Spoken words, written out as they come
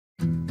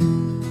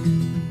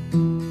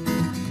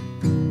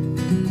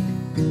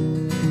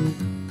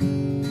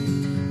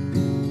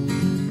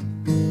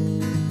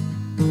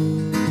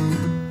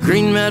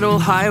Green metal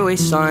highway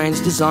signs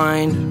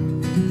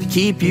designed to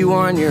keep you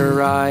on your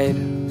ride,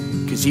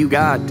 'cause you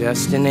got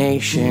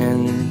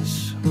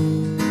destinations.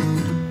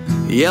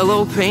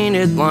 Yellow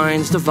painted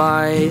lines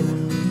divide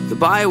the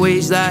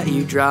byways that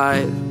you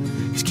drive,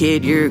 'cause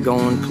kid, you're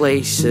going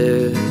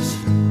places.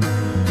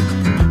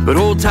 But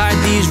hold tight,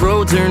 these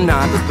roads are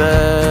not the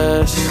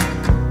best,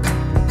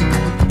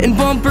 and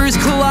bumpers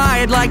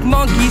collide like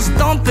monkeys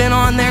thumping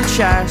on their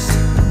chest.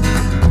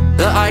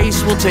 The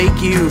ice will take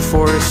you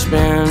for a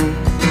spin,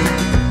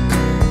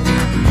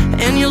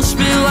 and you'll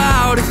spill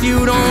out if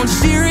you don't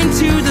steer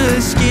into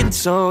the skid.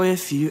 So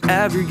if you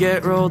ever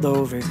get rolled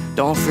over,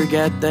 don't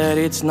forget that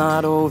it's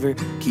not over.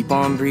 Keep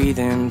on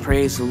breathing,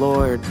 praise the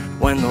Lord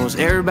when those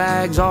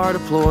airbags are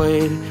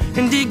deployed,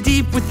 and dig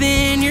deep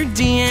within your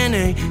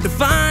DNA to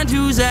find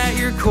who's at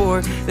your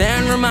core.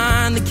 Then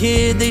remind the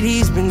kid that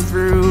he's been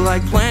through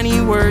like plenty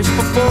worse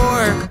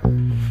before.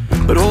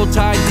 But hold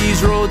tight,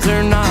 these roads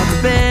are not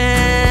the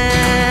best,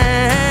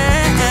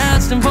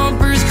 and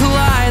bumpers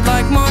collide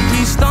like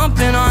monkeys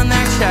thumping on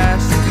their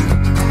chest.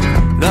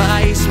 The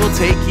ice will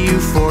take you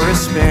for a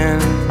spin,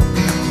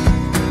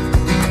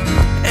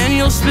 and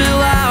you'll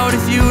spill out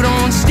if you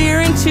don't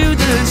steer into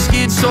the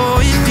skid. So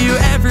if you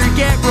ever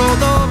get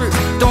rolled over,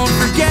 don't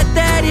forget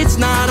that it's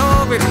not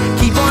over.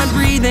 Keep on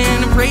breathing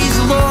and praise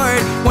the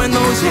Lord when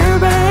those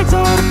airbags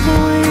are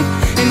deployed,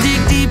 and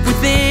dig deep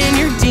within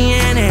your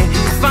DNA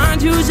to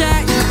find who's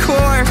at your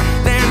core.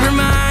 Then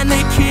remind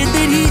that kid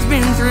that he's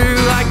been through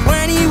like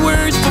plenty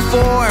worse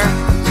before.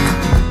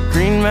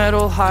 Green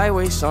metal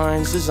highway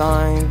signs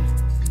designed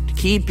to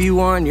keep you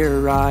on your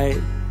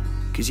ride,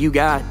 'cause you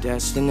got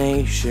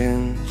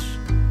destinations.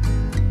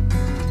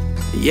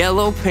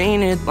 Yellow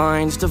painted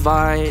lines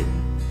divide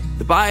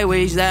the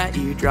byways that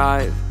you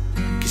drive,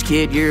 'cause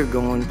kid, you're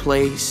going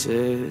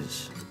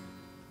places.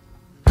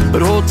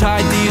 But hold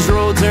tight, these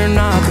roads are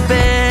not the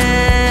best,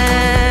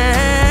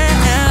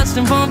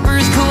 and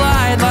bumpers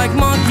collide like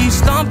monkeys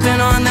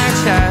thumping on their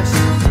chest.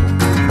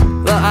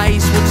 The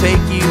ice will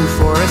take you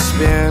for a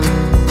spin,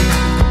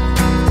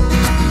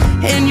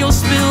 and you'll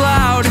spill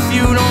out if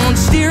you don't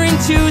steer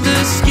into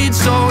the skid.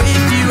 So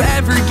if you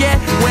ever get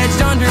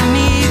wedged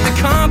underneath the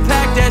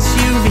compact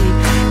SUV,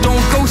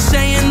 don't go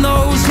saying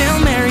those Hail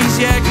Marys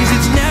yet, 'cause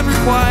it's never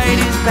quite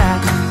as bad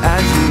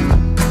as you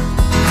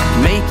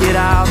make it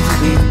out to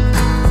be.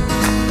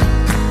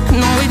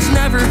 No, it's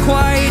never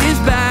quite as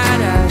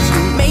bad as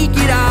you make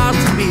it out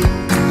to be.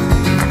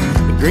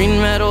 The green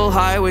metal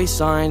highway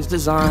signs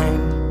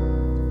designed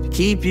to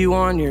keep you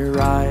on your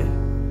ride,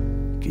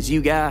 'cause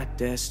you got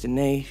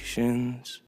destinations.